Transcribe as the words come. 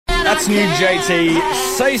That's new JT.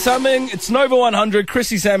 Say something. It's Nova 100.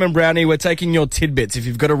 Chrissy, Sam and Brownie, we're taking your tidbits. If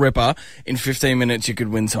you've got a ripper, in 15 minutes you could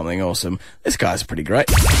win something awesome. This guy's pretty great.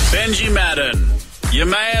 Benji Madden. You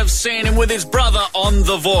may have seen him with his brother on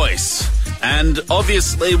The Voice. And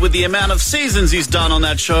obviously with the amount of seasons he's done on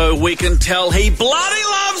that show, we can tell he bloody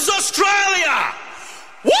loves Australia!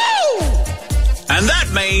 Woo! And that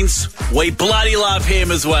means we bloody love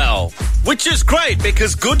him as well. Which is great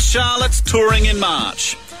because Good Charlotte's touring in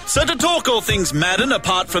March. So to talk all things Madden,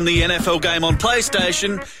 apart from the NFL game on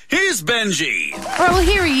PlayStation, here's Benji. All right, well,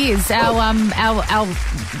 here he is, our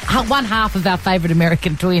one half of our favourite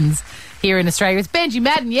American twins here in Australia. It's Benji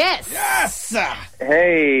Madden, yes. Yes!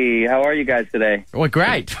 Hey, how are you guys today? Well,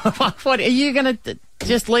 great. What are you going to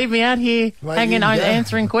just leave me out here hanging on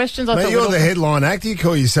answering questions? Mate, you're the headline actor. You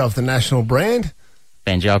call yourself the national brand.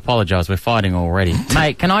 Benji, I apologise. We're fighting already.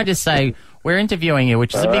 Mate, can I just say, we're interviewing you,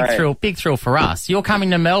 which is a big thrill for us. You're coming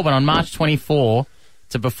to Melbourne on March 24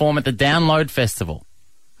 to perform at the Download Festival.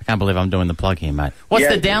 I can't believe I'm doing the plug here, mate. What's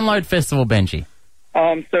the Download Festival, Benji?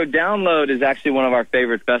 So Download is actually one of our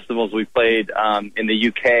favorite festivals. We played in the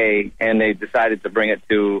UK, and they decided to bring it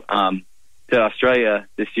to Australia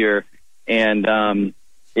this year. And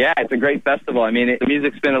it's a great festival. I mean, the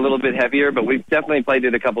music's been a little bit heavier, but we've definitely played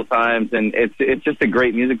it a couple times, and it's just a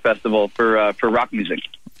great music festival for rock music.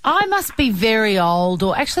 I must be very old,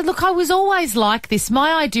 or actually, look, I was always like this.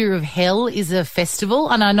 My idea of hell is a festival,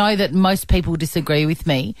 and I know that most people disagree with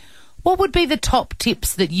me. What would be the top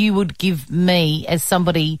tips that you would give me as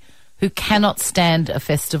somebody who cannot stand a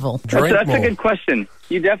festival? That's a good question.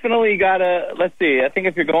 You definitely gotta, let's see, I think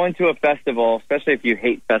if you're going to a festival, especially if you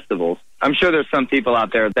hate festivals, I'm sure there's some people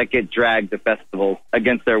out there that get dragged to festivals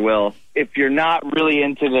against their will. If you're not really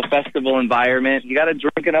into the festival environment, you gotta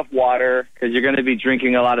drink enough water, because you're gonna be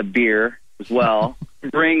drinking a lot of beer as well.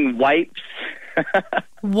 Bring wipes.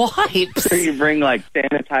 Wipes? You bring, like,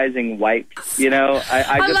 sanitizing wipes, you know?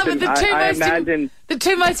 I love it. The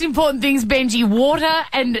two most important things, Benji, water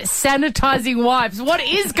and sanitizing wipes. What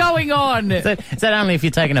is going on? Is that only if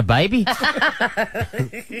you're taking a baby?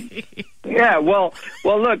 Yeah, well,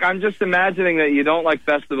 look, I'm just imagining that you don't like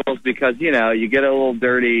festivals because, you know, you get a little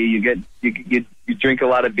dirty, you drink a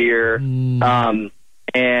lot of beer, and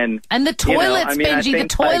the toilets, Benji, the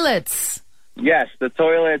toilets. Yes, the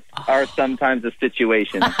toilets are sometimes a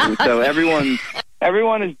situation. So everyone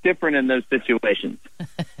is different in those situations.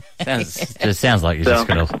 It sounds like you're just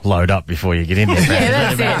going to load up before you get in there.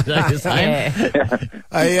 Yeah, that's it.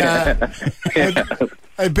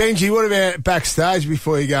 Hey, Benji, what about backstage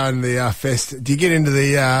before you go into the fest? Do you get into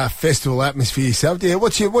the festival atmosphere yourself? Yeah,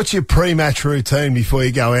 what's your pre-match routine before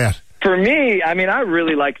you go out? For me, I mean, I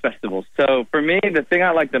really like festivals. So for me, the thing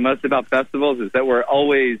I like the most about festivals is that we're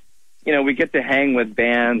always, you know, we get to hang with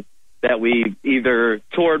bands that we've either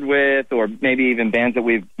toured with, or maybe even bands that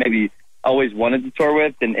we've maybe always wanted to tour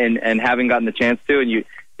with and haven't gotten the chance to. And you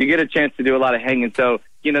get a chance to do a lot of hanging. So,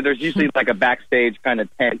 you know, there's usually like a backstage kind of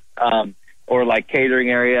tent or like catering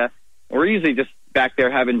area. We're usually just back there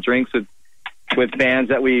having drinks with bands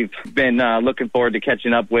that we've been looking forward to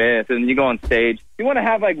catching up with. And you go on stage. You want to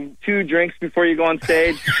have like 2 drinks before you go on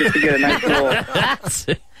stage just to get a nice little...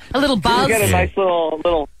 a little buzz. You get a nice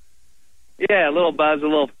little a little buzz, a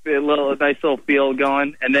nice little feel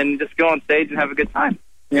going, and then just go on stage and have a good time.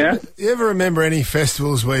 Yeah. You ever remember any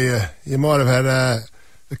festivals where you might have had a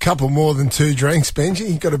couple more than 2 drinks,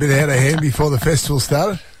 Benji? You got a bit out of hand before the festival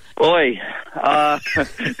started? Boy, yeah.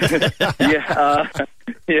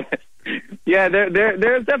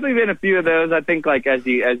 There's definitely been a few of those. I think like as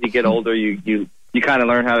you get older, you kind of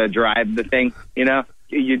learn how to drive the thing. You know.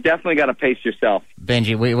 You definitely got to pace yourself.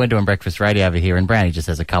 Benji, we're doing breakfast radio over here, and Brownie just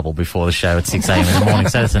has a couple before the show at 6 a.m. in the morning,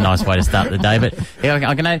 so that's a nice way to start the day. But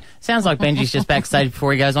yeah, sounds like Benji's just backstage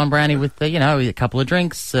before he goes on, Brownie, with a couple of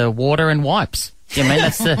drinks, water, and wipes. Yeah, man,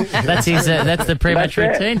 that's the pre-match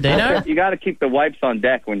routine, Dino. You got to keep the wipes on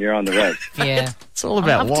deck when you're on the road. Yeah, it's all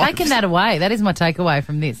about wipes. I've taken that away. That is my takeaway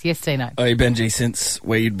from this. Yes, Dino. Hey, Benji, since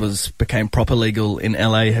weed became proper legal in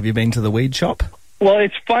LA, have you been to the weed shop? Well,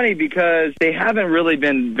 it's funny because they haven't really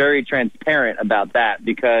been very transparent about that,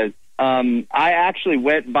 because I actually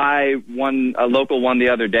went by a local one the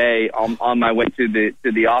other day on my way to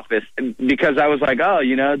the office, because I was like, oh,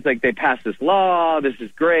 you know, it's like they passed this law. This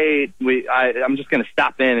is great. I'm just going to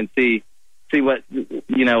stop in and see what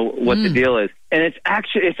the deal is. And it's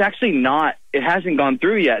actually not. It hasn't gone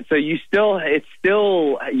through yet. So you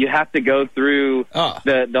have to go through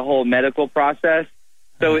the whole medical process.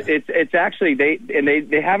 So it's actually they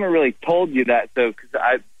haven't really told you that. So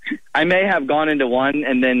because I may have gone into one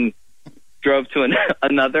and then drove to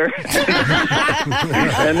another,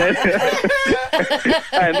 and then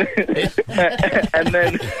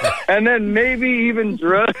and then maybe even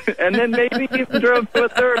drove to a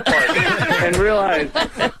third party and realized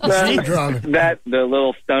that the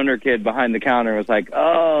little stoner kid behind the counter was like,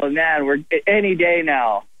 "Oh man, we're any day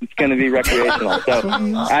now. It's going to be recreational."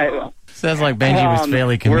 So sounds like Benji was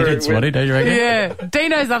fairly committed, Swatty, don't you reckon? Yeah.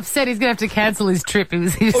 Dino's upset. He's going to have to cancel his trip. He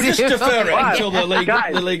was Or just defer it Wow. until the league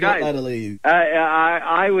Guys, ladder league.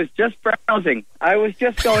 I was just browsing. I was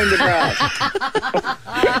just going to browse.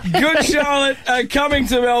 Good Charlotte coming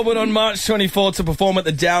to Melbourne on March 24th to perform at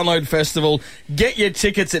the Download Festival. Get your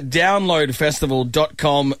tickets at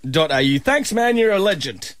downloadfestival.com.au. Thanks, man. You're a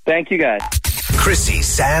legend. Thank you, guys. Chrissy,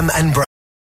 Sam and Brad.